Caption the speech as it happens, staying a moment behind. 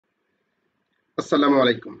আসসালামু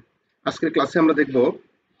আলাইকুম। আজকের ক্লাসে আমরা দেখব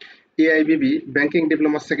AIBB ব্যাংকিং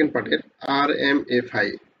ডিপ্লোমা সেকেন্ড পার্টের RMFI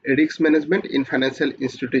risk management in financial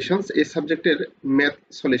institutions এই সাবজেক্টের ম্যাথ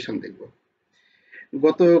সলিউশন দেখব।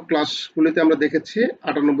 গত ক্লাসগুলিতে আমরা দেখেছি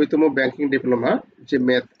 ৯৮তম ব্যাংকিং ডিপ্লোমা যে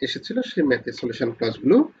ম্যাথ এসেছিল সেই ম্যাথের সলিউশন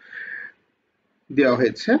ক্লাসগুলো দেওয়া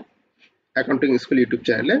হয়েছে অ্যাকাউন্টিং স্কুল ইউটিউব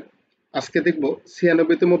চ্যানেলে। আজকে দেখব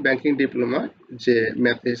 ৯৬তম ব্যাংকিং ডিপ্লোমা যে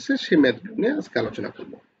ম্যাথ এসেছে সেই ম্যাথগুলো নিয়ে আজকে আলোচনা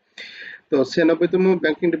করব। তো ৯৬তম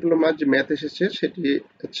ব্যাংকিং ডিপ্লোমা যে ম্যাথ এসেছে সেটি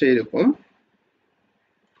হচ্ছে এরকম।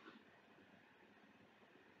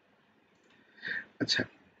 আচ্ছা,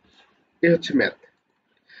 এ হচ্ছে ম্যাথ।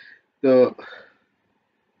 তো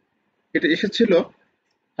এটা এসেছিল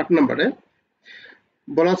 ৮ নম্বরে।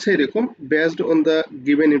 বলা আছে এরকম, based on the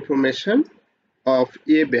given information of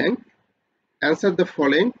A bank answer the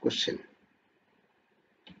following question.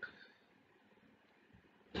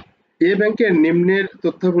 এ ব্যাংকের নিম্নের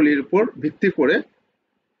তথ্যাবলীর উপর ভিত্তি করে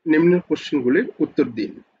নিম্নের কোশ্চেনগুলির উত্তর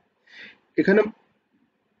দিন। এখানে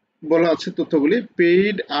বলা আছে তথ্যগুলি।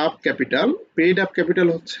 পেইড আপ ক্যাপিটাল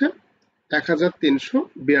হচ্ছে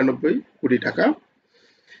 ১৩৯২ কোটি টাকা।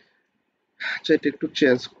 আচ্ছা, এটা একটু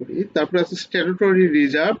চেঞ্জ করি। তারপরে আছে স্ট্যাটুটরি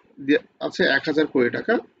রিজার্ভ আছে ১০০০ কোটি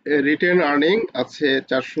টাকা। রিটেন আর্নিং আছে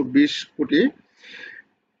 ৪২০ কোটি।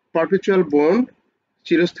 পারপেচুয়াল বন্ড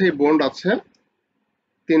চিরস্থায়ী বন্ড আছে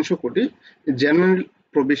 ৩০০ কোটি। জেনারেল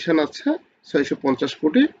প্রভিশন আছে ৬৫০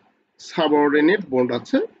 কোটি। সাবঅর্ডিনেট বন্ড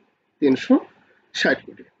আছে ৩৬০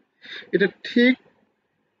 কোটি। এটা ঠিক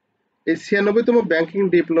এই ৯৬তম ব্যাংকিং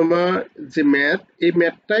ডিপ্লোমা যে ম্যাথ, এই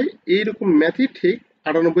ম্যাথটাই এইরকম ম্যাথই ঠিক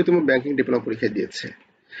 ৯৮তম ব্যাংকিং ডিপ্লোমা পরীক্ষায় দিয়েছে।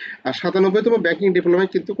 আর ৯৭তম ব্যাংকিং ডিপ্লোমায়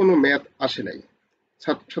কিন্তু কোনো ম্যাথ আসে নাই।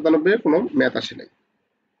 ৯৭ কোনো ম্যাথ আসে নাই।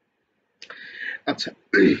 আচ্ছা,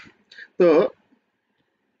 তো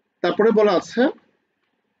তারপরে বলা আছে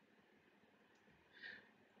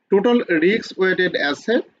total risk weighted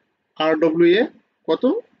asset RWA কত?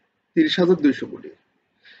 ৩০,২০০ কোটি।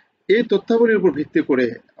 এই তথ্যাবলীর উপর ভিত্তি করে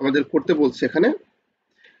আমাদের করতে বলছে। এখানে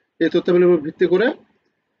এই তথ্যাবলীর উপর ভিত্তি করে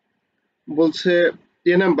বলছে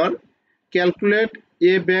এ নাম্বার, ক্যালকুলেট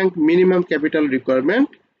এ bank minimum capital requirement.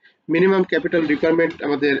 Minimum capital requirement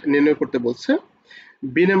আমাদের নির্ণয় করতে বলছে।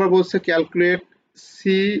 বি নাম্বার বলছে calculate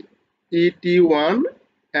CET1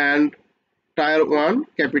 and tyre 1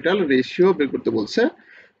 capital ratio বের করতে বলছে।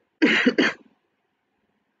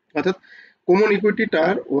 অর্থাৎ কমন ইকুইটি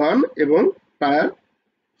টায়ার 1 এবং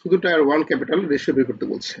শুধু টায়ার 1 ক্যাপিটাল রেশিও বের করতে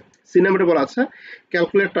বলছে। সি নাম্বারে বলা আছে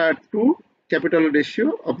calculate tyre 2 capital ratio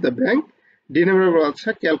of the bank. D নাম্বারে বলা আছে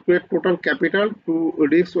calculate total capital two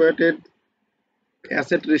risk weighted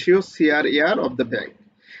asset ratio CRAR of the bank.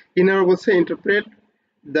 E number বলছে interpret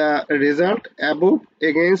the result above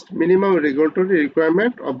against minimum regulatory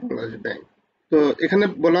requirement of Bangladesh bank. তো এখানে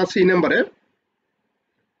বলা আছে ই নাম্বারে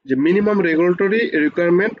যে মিনিমাম রেগুলেটরি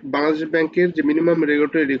রিকোয়ারমেন্ট, বাংলাদেশ ব্যাংকের যে মিনিমাম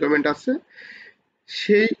রেগুলেটরি রিকোয়ারমেন্ট আছে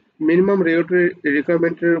সেই মিনিমাম রেগুলেটরি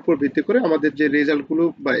রিকোয়ারমেন্টের উপর ভিত্তি করে আমাদের যে রেজাল্টগুলো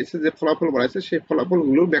বাড়াইছে, যে ফলাফল বাড়াইছে, সেই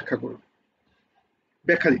ফলাফলগুলো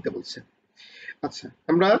ব্যাখ্যা দিতে বলছে। আচ্ছা,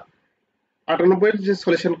 আমরা ৯৮ যে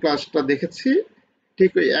সলিউশন ক্লাসটা দেখেছি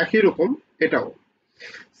ঠিক ওই একই রকম এটাও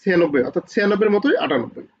 ৯৬, অর্থাৎ ৯৬ মতোই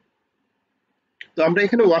 ৯৮। তো আমরা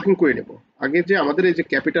এখানে ওয়ার্কিং করে নেব। আগে যে আমাদের এই যে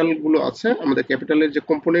ক্যাপিটাল গুলো আছে, আমাদের ক্যাপিটালের যে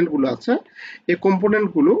কম্পোনেন্ট গুলো আছে, এই কম্পোনেন্ট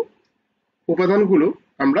গুলো, উপাদানগুলো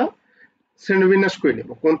আমরা শ্রেণীবিন্যাস করে নেব।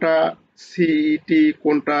 কোনটা সিইটি,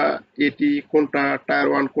 কোনটা এটি, কোনটা টায়ার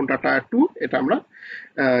 1, কোনটা টায়ার 2, এটা আমরা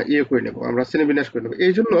করে নেব, আমরা শ্রেণীবিন্যাস করে নেব।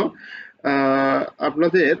 এই জন্য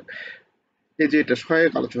আপনাদের এই যে এটা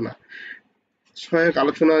সহায়ক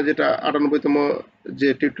আলোচনা যেটা ৯৮তম যে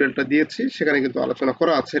টিউটোরিয়ালটা দিয়েছি সেখানে কিন্তু আলোচনা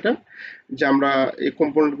করা আছে এটা, যে আমরা এই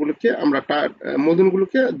কম্পোনেন্ট গুলোকে, আমরা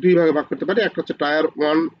মূলধনগুলোকে দুই ভাগে ভাগ করতে পারি। একটা হচ্ছে টায়ার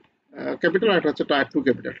 1 ক্যাপিটাল, আর একটা হচ্ছে টায়ার 2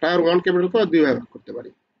 ক্যাপিটাল। টায়ার 1 ক্যাপিটালকে দুই ভাগে ভাগ করতে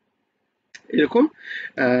পারি। এরকম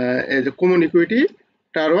এই যে কমন ইকুইটি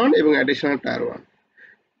টায়ার 1 এবং অ্যাডিশনাল টায়ার 1,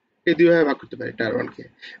 এই দুই ভাগে ভাগ করতে পারি টায়ার 1 কে।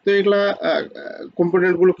 তো এগুলা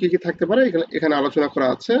কম্পোনেন্ট গুলো কি কি থাকতে পারে এখানে আলোচনা করা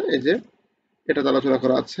আছে। এই যে এটাতে আলোচনা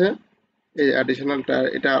করা আছে, এই অ্যাডিশনাল টায়ার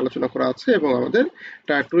এটা আলোচনা করা আছে, এবং আমাদের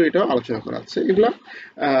টায়ার 2 এটাও আলোচনা করা আছে। এগুলা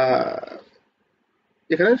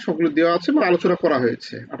এখানে সবগুলো দেওয়া আছে এবং আলোচনা করা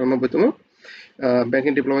হয়েছে ৯৮তম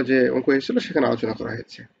ব্যাংকিং ডিপ্লোমা যে অঙ্ক হয়েছিল সেখানে আলোচনা করা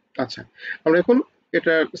হয়েছে। আচ্ছা, আমরা এখন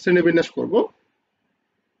এটা শ্রেণীবিন্যাস করব।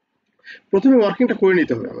 প্রথমে ওয়ার্কিংটা করে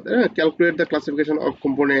নিতে হবে আমাদের। Calculate the classification of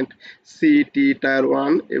component city, tyre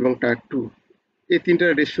 1 এবং টায়ার 2, এই তিনটা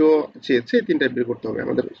রেশিও চেয়েছে, এই তিনটা বের করতে হবে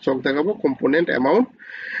আমাদের। চক দেখাবো কম্পোনেন্ট অ্যামাউন্ট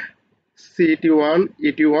CET1,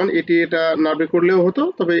 ET1, এটা না বের করলেও হতো,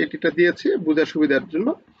 তবে এটিটা দিয়েছে বোঝার সুবিধার জন্য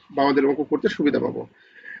বা আমাদের অঙ্ক করতে সুবিধা পাবো।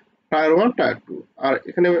 টায়ার 1, টায়ার 2, আর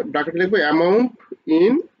এখানে ব্র্যাকেট লিখবো amount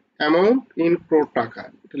in amount in crore টাকা,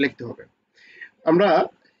 এটা লিখতে হবে। আমরা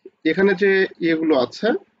এখানে যে ইয়েগুলো আছে,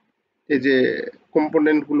 এই যে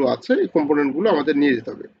কম্পোনেন্ট গুলো আছে, এই কম্পোনেন্ট গুলো আমাদের নিয়ে যেতে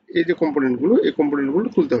হবে। এই যে কম্পোনেন্ট গুলো, এই কম্পোনেন্ট গুলো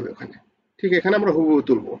তুলতে হবে ওখানে। ঠিক এখানে আমরা হুবহু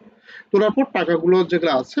তুলবো। তোলার পর টাকাগুলো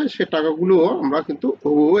যেগুলো আছে সেই টাকাগুলো আমরা কিন্তু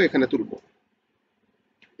হুবহু এখানে তুলবো।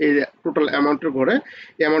 এই টোটাল অ্যামাউন্টের ঘরে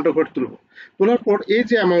এই অ্যামাউন্টের ঘরে তুলবো। তোলার পর এই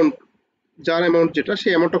যে অ্যামাউন্ট, যার অ্যামাউন্ট যেটা,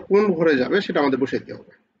 সেই অ্যামাউন্টটা কোন ঘরে যাবে সেটা আমাদের বসিয়ে দিতে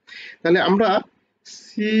হবে। তাহলে আমরা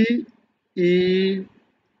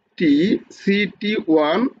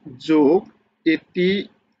CT1 যোগ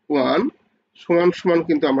AT1 সমান সমান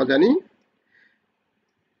কিন্তু আমরা জানি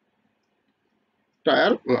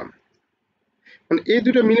টায়ার 1, মানে এই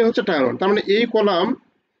দুটো মিলে হচ্ছে টায়ার 1। তার মানে এই কলাম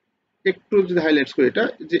একটু যদি হাইলাইটস করি, এটা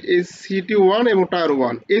যে এই CT1 এবং টায়ার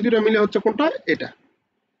 1 এই দুটো মিলে হচ্ছে কোনটা, এটা।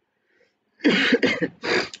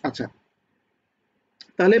 আচ্ছা,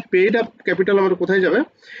 তাহলে পেইড আপ ক্যাপিটাল আমরা কোথায় যাবে?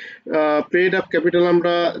 পেইড আপ ক্যাপিটাল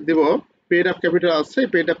আমরা দেব, পেইড আপ ক্যাপিটাল আছে,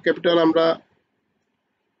 পেইড আপ ক্যাপিটাল আমরা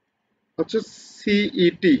হচ্ছে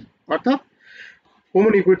CET, অর্থাৎ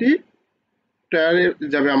কমন ইকুইটি টায়ারে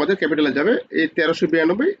যাবে, আমাদের ক্যাপিটালে যাবে। এই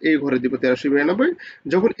 1392 এই ঘরে দিব 1392।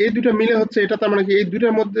 যখন এই দুটো মিলে হচ্ছে এটা, তার মানে কি এই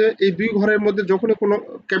দুইটার মধ্যে, এই দুই ঘরের মধ্যে যখনই কোনো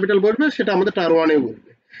ক্যাপিটাল বসবে সেটা আমাদের টায়ার 1 এ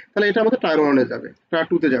বসবে। তাহলে এটা আমাদের টায়ার 1 এ যাবে, টায়ার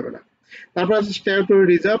 2 তে যাবে না। তারপর আছে স্ট্যাটিউটরি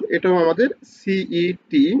রিজার্ভ, এটাও আমাদের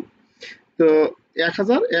CET। তো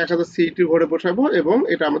 1000 CET ঘরে বসাবো এবং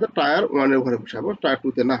এটা আমাদের টায়ার 1 এর ঘরে বসাবো, টায়ার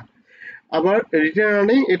 2 তে না। আবার রিটার্ন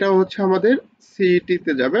আর্নিং, এটাও হচ্ছে আমাদের CET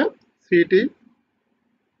তে যাবে। CET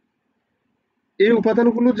এই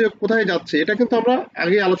উপাদানগুলো যে কোথায় যাচ্ছে এটা কিন্তু আমরা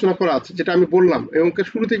আগে আলোচনা করা আছে, যেটা আমি বললাম এবং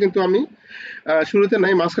শুরুতে কিন্তু আমি শুরুতে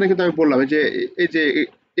নাই, মাঝখানে কিন্তু আমি বললাম যে এই যে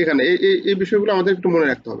এখানে এই বিষয়গুলো আমাদের একটু মনে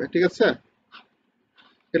রাখতে হবে। ঠিক আছে,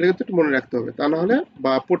 এগুলো কিন্তু একটু মনে রাখতে হবে, তা না হলে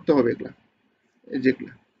বা পড়তে হবে এগুলা, এই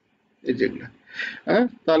যেগুলা, এই যেগুলা। হ্যাঁ,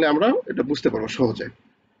 তাহলে আমরা এটা বুঝতে পারবো সহজে।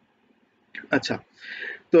 আচ্ছা,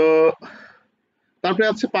 তো তারপরে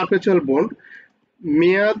আছে পারপেচুয়াল বন্ড।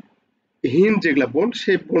 মেয়াদহীন যেগুলা বন্ড,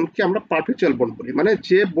 সেই বন্ডকে আমরা পারপেচুয়াল বন্ড বলি, মানে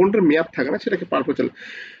যে বন্ডের মেয়াদ থাকে না সেটাকে পারপেচুয়াল।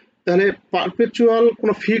 তাহলে পারপেচুয়াল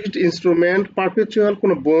কোনো ফিক্সড ইনস্ট্রুমেন্ট, পারপেচুয়াল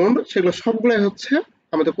কোনো বন্ড, সেগুলো সবগুলাই হচ্ছে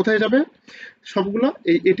আমাদের কোথায় যাবে? সবগুলো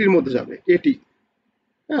এই এটির মধ্যে যাবে, এটি।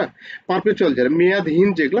 হ্যাঁ, পারপেচুয়াল যারা মেয়াদহীন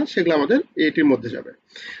যেগুলা, সেগুলো আমাদের এটির মধ্যে যাবে।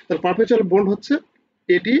 তাহলে পারপেচুয়াল বন্ড হচ্ছে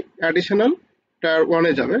এটি অ্যাডিশনাল টায়ার 1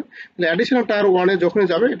 এ যাবে। তাহলে অ্যাডিশনাল টায়ার 1 এ যখনই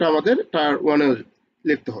যাবে এটা আমাদের টায়ার 1 এ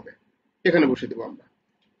লিখতে হবে, এখানে বসে দেবো আমরা।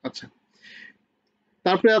 আচ্ছা,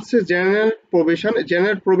 তারপরে আছে জেনারেল প্রভিশন।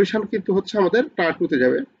 জেনারেল প্রভিশন কিন্তু হচ্ছে আমাদের টায়ার 2 তে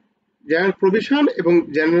যাবে। জেনারেল প্রভিশন এবং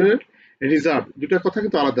জেনারেল রিজার্ভ দুটার কথা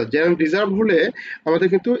কিন্তু আলাদা। জেনারেল রিজার্ভ হলে আমাদের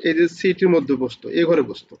কিন্তু এই যে সিটির মধ্যে বসতো, এই ঘরে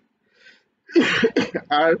বসতো।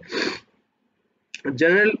 আর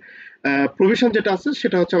জেনারেল প্রভিশন যেটা আছে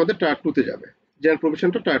সেটা হচ্ছে আমাদের টায়ার 2 তে যাবে। জেনারেল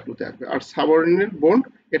প্রভিশনটা টায়ার 2 তে আসবে। আর সাবঅর্ডিনেট বন্ড,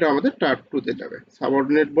 এটা আমাদের টায়ার 2 তে যাবে।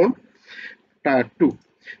 Subordinate bond tyre 2।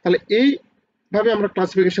 তাহলে এইভাবে আমরা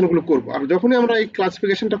ক্লাসিফিকেশন গুলো করবো। আর যখনই আমরা এই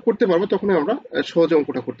ক্লাসিফিকেশনটা করতে পারবো তখনই আমরা সহজে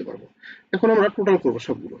অঙ্কটা করতে পারবো। এখন আমরা টোটাল করবো,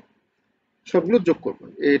 সবগুলো যোগ করবো।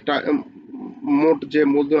 এটা মোট যে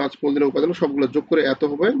মূলধন আছে, মূলধনের উপাদান সবগুলো যোগ করে এত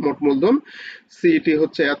হবে মোট মূলধন। সিইটি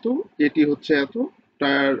হচ্ছে এত, এটি হচ্ছে এত,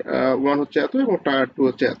 টায়ার 1 হচ্ছে এত এবং টায়ার 2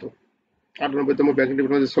 হচ্ছে এত। 98তম ব্যাংকিং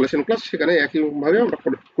ডিপ্লোমা সলিউশন ক্লাস, সেখানে একই ভাবে আমরা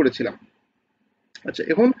করেছিলাম। আচ্ছা,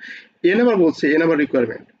 এখন এ নাম্বার বলছে, এ নাম্বার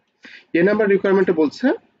রিকোয়ারমেন্ট। এ নাম্বার রিকোয়ারমেন্টে বলছে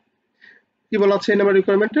কি বলা আছে? এ নাম্বার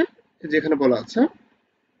রিকোয়ারমেন্টে যেখানে বলা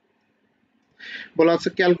আছে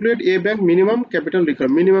ক্যালকুলেট এ bank minimum capital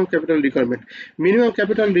requirement. Minimum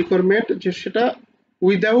capital requirement যে সেটা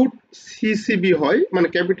উইদাউট সিসিবি হয়, মানে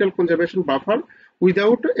ক্যাপিটাল কনজারভেশন বাফার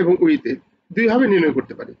উইদাউট এবং উইথ, দুই ভাবে নির্ণয়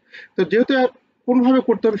করতে পারি। তো যেহেতু কোন ভাবে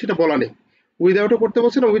করতে হবে সেটা বলা নেই, উইদাউটও করতে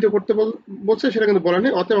বলছে না উইথও করতে বলছে, সেটা কিন্তু বলা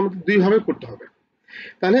নেই, অতএব আমাদের দুই ভাবে করতে হবে।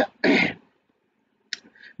 তাহলে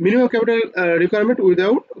minimum capital requirement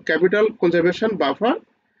without capital conservation buffer,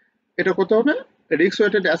 এটা কত হবে? রিস্ক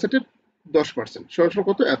ওয়েটেড অ্যাসেটের 10% সমান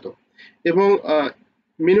কত? এত। এবং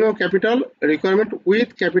minimum capital requirement with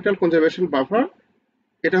capital conservation buffer,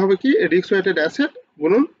 এটা হবে কি? রিস্ক ওয়েটেড অ্যাসেট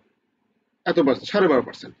গুণন এত পার্সেন্ট,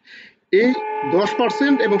 12.5%। এই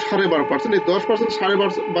 10% এবং 12.5%, এই 10%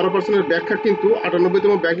 12.5%-এর ব্যাখ্যা কিন্তু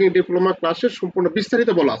 98তম ব্যাংকিং ডিপ্লোমা ক্লাসে সম্পূর্ণ বিস্তারিত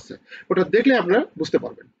বলা আছে, ওটা দেখলে আপনারা বুঝতে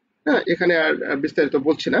পারবেন। হ্যাঁ, এখানে আর বিস্তারিত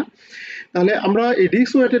বলছি না। তাহলে আমরা এই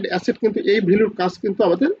রিস্ক ওয়েটেড অ্যাসেট কিন্তু এই ভ্যালুর কাজ কিন্তু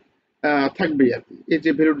আমাদের থাকবেই আর কি। এই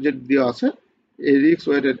যে ভ্যালু যে দেওয়া আছে, এই রিস্ক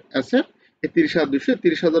ওয়েটেড অ্যাসেট, এই 30,200,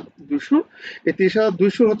 30,200, এই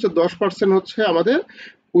 30,200 হচ্ছে 10% হচ্ছে আমাদের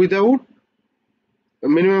উইদাউট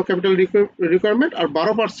মিনিমাম ক্যাপিটাল রিকোয়ারমেন্ট, আর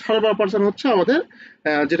 12.5% হচ্ছে আমাদের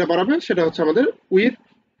যেটা বাড়াবে সেটা হচ্ছে আমাদের with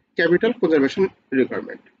capital conservation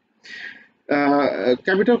requirement.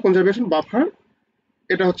 Capital conservation buffer,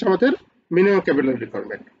 এটা হচ্ছে আমাদের মিনিমাম ক্যাপিটাল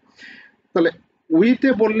রিকোয়ারমেন্ট। তাহলে উইথে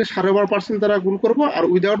বললে 12.5% দ্বারা গুণ করব, আর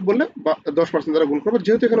উইদাউট বললে 10% দ্বারা গুণ করব।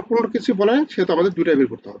 যেহেতু এখানে কোনো কিছু বলা নেই সেহেতু আমাদের দুইটাই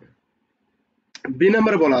বের করতে হবে। বি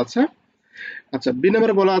নাম্বারে বলা আছে, আচ্ছা বি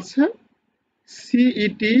নাম্বারে বলা আছে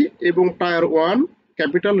সিইটি এবং টায়ার 1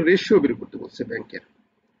 ক্যাপিটাল রেশিও বের করতে বলছে ব্যাংকের।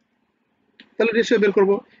 তাহলে রেশিও বের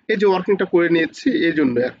করব, এই যে ওয়ার্কিংটা করে নিয়েছি এই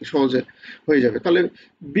জন্য আর কি সহজে হয়ে যাবে। তাহলে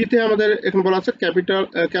বিতে আমাদের এখন বলা আছে capital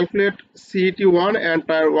calculate CET 1 and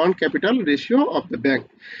tyre 1 capital ratio of the bank.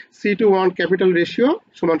 CET 1 capital ratio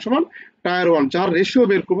সমান সমান টায়ার 1, যার রেশিও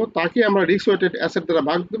বের করব তাকে আমরা রিস্ক ওয়েটেড অ্যাসেট দ্বারা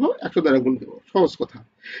ভাগ দেব, 100 দ্বারা গুণ দেব, সহজ কথা।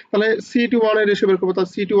 তাহলে সিইটি 1 এর রেশিও বের করব,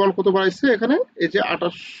 তাহলে সিইটি 1 কত বাড়াইছে এখানে, এই যে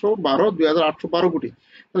 2812 কোটি,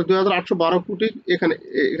 তাহলে 2812 কোটি এখানে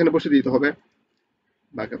এখানে বসে দিতে হবে,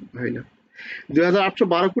 বাকি হয় না,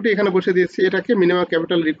 2812 কোটি এখানে বসে দিয়েছি। এটাকে minimum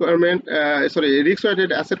capital requirement sorry risk weighted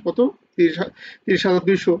asset কত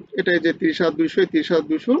 30,200, এটাই যে 30,200,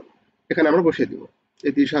 30,200 এখানে আমরা বসিয়ে দিব,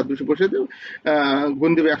 এই 30,200 বসিয়ে দেব,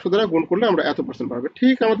 গুণ দিবে 100 দ্বারা, গুণ করলে আমরা এত পার্সেন্ট পাবে।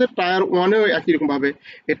 ঠিক আমাদের টায়ার 1-এও একই রকম ভাবে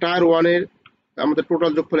এই টায়ার 1-এর আমাদের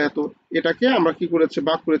টোটাল যোগফল এত, এটাকে আমরা কি করেছি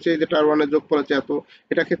ভাগ করেছি, এই যে টায়ার 1-এর যোগফল আছে এত,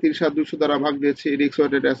 এটাকে 30,200 দ্বারা ভাগ দিয়েছি, রিস্ক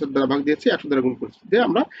ওয়েটেড অ্যাসেট দ্বারা ভাগ দিয়েছি, 100 দ্বারা গুণ করেছি, দিয়ে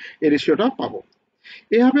আমরা এই রেশিওটা পাবো।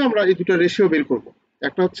 এইভাবে আমরা এই দুটো রেশিও বের করব,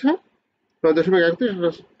 একটা হচ্ছে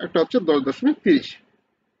 9.31, একটা হচ্ছে 10.30।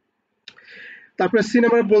 তারপরে সি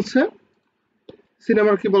নাম্বার বলছে, সি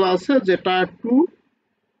নাম্বার কি বলা আছে যে টায়ার 2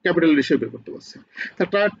 ক্যাপিটাল রেশিও বের করতে বলছে। তা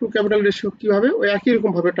টায়ার 2 ক্যাপিটাল রেশিও কিভাবে, ওই একই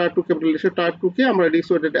রকম ভাবে টায়ার 2 ক্যাপিটাল রেশিও, টায়ার 2 কে আমরা রিস্ক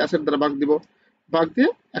ওয়েটেড অ্যাসেট দ্বারা ভাগ দিব, ভাগ দিয়ে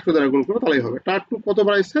 100 দ্বারা গুণ করব, তাহলেই হবে। টায়ার 2 কত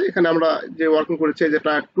বাড়াইছে এখানে আমরা যে ওয়ার্কিং করেছি, যে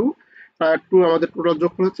টায়ার 2 আমাদের টোটাল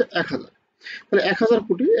যোগফল হচ্ছে 1000, তাহলে 1000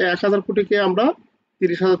 কোটি, এই 1000 কোটিকে আমরা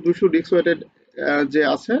 30,200 রিস্ক ওয়েটেড যে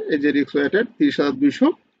আছে, এই যে রিস্ক ওয়েটেড 30,200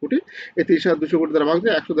 কোটি, এই 30,200 কোটি দ্বারা ভাগ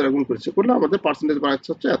দিয়ে 100 দ্বারা গুণ করেছে, করলে আমাদের পার্সেন্টেজ বাড়াচ্ছে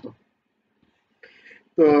হচ্ছে এত।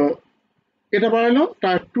 তো এটা বাড়ালো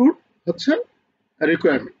টায়ার 2 হচ্ছে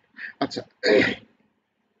রিকোয়ারমেন্ট। আচ্ছা,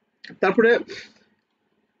 তারপরে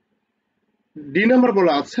ডি নাম্বার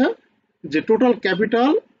বলা আছে যে total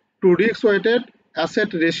capital two risk weighted asset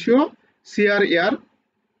ratio সিআরএআর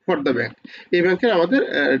for the bank. এই ব্যাংকের আমাদের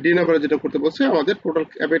ডি নাম্বারে যেটা করতে বলছে, আমাদের টোটাল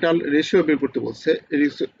ক্যাপিটাল রেশিও বের করতে বলছে,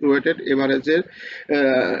 রিস্ক ওয়েটেড এভারেজের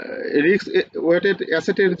রিস্ক ওয়েটেড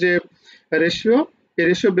অ্যাসেটের যে রেশিও, এই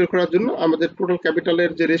রেশিও বের করার জন্য আমাদের টোটাল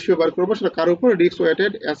ক্যাপিটালের যে রেশিও বের করবো সেটা কার উপর, রিস্ক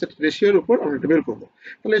ওয়েটেড অ্যাসেট রেশিওর উপর আমরা এটা বের করবো।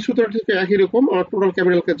 তাহলে এই সূত্রটা ঠিক একই রকম, আমরা টোটাল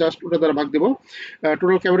ক্যাপিটালকে জাস্ট ওটা দ্বারা ভাগ দিব,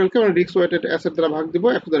 টোটাল ক্যাপিটালকে আমরা রিস্ক ওয়েটেড অ্যাসেট দ্বারা ভাগ দিব,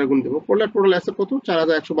 100 দ্বারা গুণ দিব, করলে টোটাল অ্যাসেট কত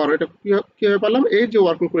 4112। এটা কিভাবে পারলাম, এই যে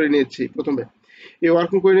ওয়ার্কিং করে নিয়েছি প্রথমে, এই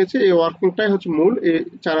ওয়ার্কিং করে নিয়েছি, এই ওয়ার্কিংটাই হচ্ছে মূল। এই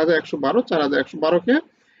 4112 4112কে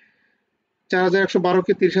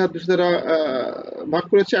 30,200 দ্বারা ভাগ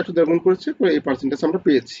করেছি, 100 দ্বারা গুণ করেছি, এই পার্সেন্টেজ আমরা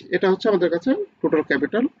পেয়েছি। এটা হচ্ছে আমাদের কাছে total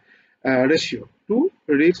capital ratio to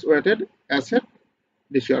risk weighted asset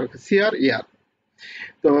ratio, সিআরএআর।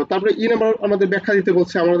 তো তারপরে ই নাম্বার আমাদের ব্যাখ্যা দিতে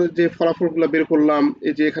বলছে, আমাদের যে ফলাফলগুলো বের করলাম,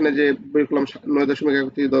 এই যে এখানে যে বের করলাম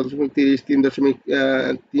 9.31, 10.30,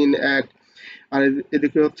 3.31, আর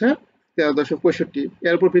এদিকে হচ্ছে 13.65,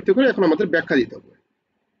 এর উপর ভিত্তি করে এখন আমাদের ব্যাখ্যা দিতে হবে।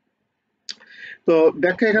 তো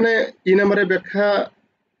ব্যাখ্যা এখানে ই নাম্বারের ব্যাখ্যা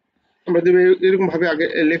আমরা এরকম ভাবে আগে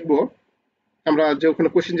লিখবো, আমরা যে ওখানে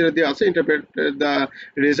কোশ্চেন যেটা দেওয়া আছে, interpret the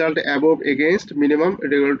result above against minimum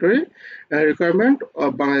regulatory requirement of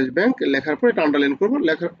Bangladesh bank, লেখার পর এটা আন্ডারলাইন করবো,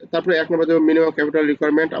 তারপরে 1 নম্বর দেবো মিনিমাম ক্যাপিটাল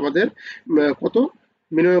রিকোয়ারমেন্ট আমাদের কত,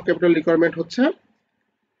 মিনিমাম ক্যাপিটাল রিকোয়ারমেন্ট হচ্ছে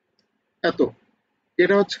এত,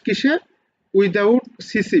 এটা হচ্ছে কিসে, উইদাউট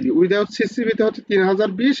সিসিবি, উইদাউট সিসিবি তে হচ্ছে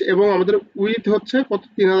 3020 এবং আমাদের উইথ হচ্ছে কত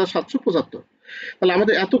 3775। তাহলে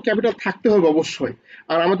আমাদের এত ক্যাপিটাল থাকতে হবে অবশ্যই।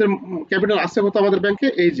 আর আমাদের ক্যাপিটাল আছে কত আমাদের ব্যাংকে,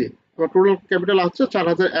 এই যে আমার টোটাল ক্যাপিটাল আছে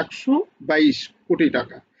 4122 কোটি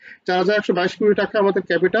টাকা, 4122 কোটি টাকা আমাদের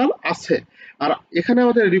ক্যাপিটাল আছে। আর এখানে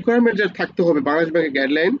আমাদের রিকোয়ারমেন্ট যে থাকতে হবে বাংলাদেশ ব্যাংকের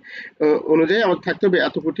গাইডলাইন অনুযায়ী আমাদের থাকতে হবে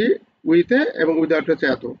এত কোটি উইথে, এবং উইদাউট হচ্ছে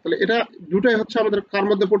এত। তাহলে এটা দুটাই হচ্ছে আমাদের কার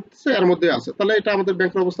মধ্যে পড়তেছে, এর মধ্যে আছে, তাহলে এটা আমাদের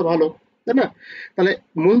ব্যাংকের অবস্থা ভালো, তাই না? তাহলে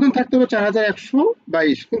মূলধন থাকতে হবে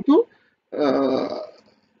 4122, কিন্তু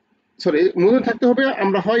সরি মূলধন থাকতে হবে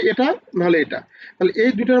আমরা হয় এটা নাহলে এটা, তাহলে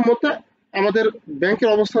এই দুটার মধ্যে আমাদের ব্যাংকের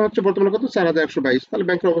অবস্থা হচ্ছে বর্তমানে কত 4122, তাহলে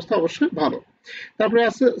ব্যাংকের অবস্থা অবশ্যই ভালো। তারপরে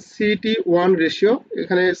আছে CET1 রেশিও,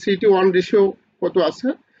 এখানে CET1 রেশিও কত আছে,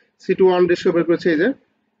 CET1 রেশিও বের করেছে, এই যে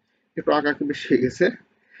একটু আঁকাকে বেশি হয়ে গেছে,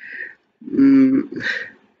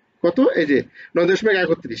 কত, এই যে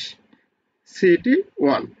 9.31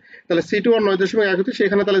 CET1, তাহলে CET1 9.31,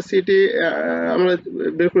 এখানে তাহলে সিটি আমরা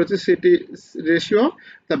বের করেছি city ratio,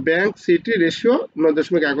 the bank city ratio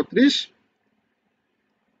 9.31,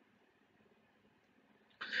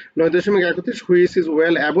 9.31, which is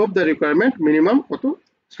well above the requirement minimum কত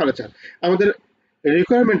 4.5। আমাদের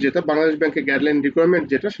রিকোয়ারমেন্ট যেটা বাংলাদেশ ব্যাংকের গাইডলাইন রিকোয়ারমেন্ট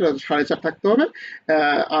যেটা সেটা 4.5 থাকতে হবে।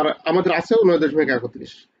 আর আমাদের আছে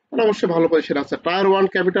 9.31, তাহলে অবশ্যই ভালো পজিশন আছে। টায়ার 1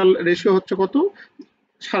 ক্যাপিটাল রেশিও হচ্ছে কত,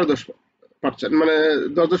 10.5%, মানে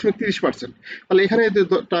 10.30%। তাহলে এখানে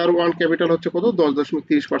টায়ার 1 ক্যাপিটাল হচ্ছে কত,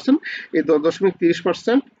 10.30%। এই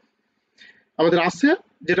 10.30% আমাদের আছে,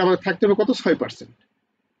 যেটা আমাদের থাকতে হবে কত, 6%।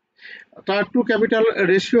 টায়ার 2 ক্যাপিটাল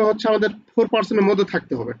রেশিও হচ্ছে আমাদের 4% এর মধ্যে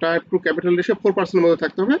থাকতে হবে। টায়ার 2 ক্যাপিটাল রেশিও 4% এর মধ্যে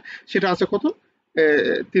থাকতে হবে, সেটা আছে কত,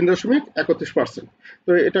 3.31%। তো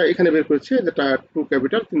এটা এখানে বের করেছে যে টায়ার 2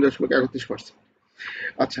 ক্যাপিটাল 3.31%।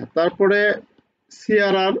 আচ্ছা, তারপরে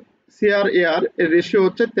সিআরআর সিআরএআর এর রেশিও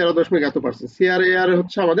হচ্ছে 13.1%। সিআরএআর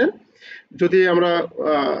হচ্ছে আমাদের, যদি আমরা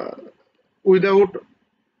উইদাউট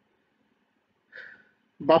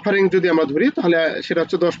বাফারিং যদি আমরা ধরি, তাহলে সেটা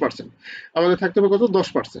হচ্ছে 10%। আমাদের থাকতে হবে কত,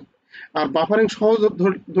 10%। আর বাফারিং সহ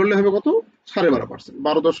ধরলে হবে কত, 12.5%,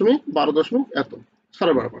 12.12 এত,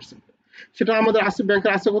 12.5%। সেটা আমাদের আছে,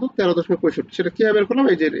 ব্যাংকের আছে কত, 13.65। সেটা কিভাবে বের করলাম,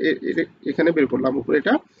 এই যে এখানে বের করলাম, উপরে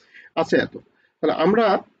এটা আছে এত। তাহলে আমরা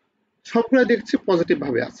সবগুলো দেখছি পজিটিভ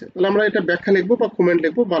ভাবে আছে। তাহলে আমরা এটা ব্যাখ্যা লিখবো বা কমেন্ট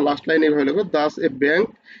লিখবো, বা লাস্ট লাইন এইভাবে লিখবো, দাস এ bank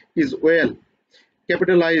is well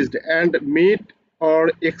capitalized and meet or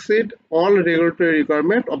exceed all regulatory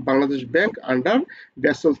requirement of Bangladesh Bank under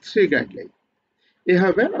Basel III guideline।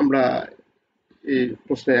 এভাবে আমরা এই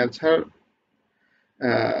প্রশ্নের অ্যান্সার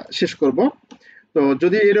শেষ করব। তো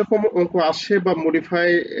যদি এরকম অঙ্ক আসে বা মডিফাই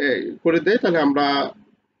করে দেয়, তাহলে আমরা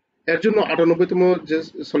এর জন্য 98তম যে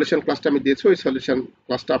সলিউশন ক্লাসটা আমি দিয়েছি, ওই সলিউশন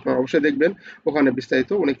ক্লাসটা আপনারা অবশ্যই দেখবেন, ওখানে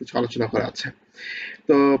বিস্তারিত অনেক কিছু আলোচনা করা আছে।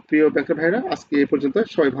 তো প্রিয় ব্যাংকের ভাইরা, আজকে এই পর্যন্ত।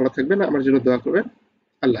 সবাই ভালো থাকবেন, আমার জন্য দোয়া করবেন।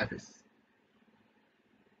 আল্লাহ হাফেজ।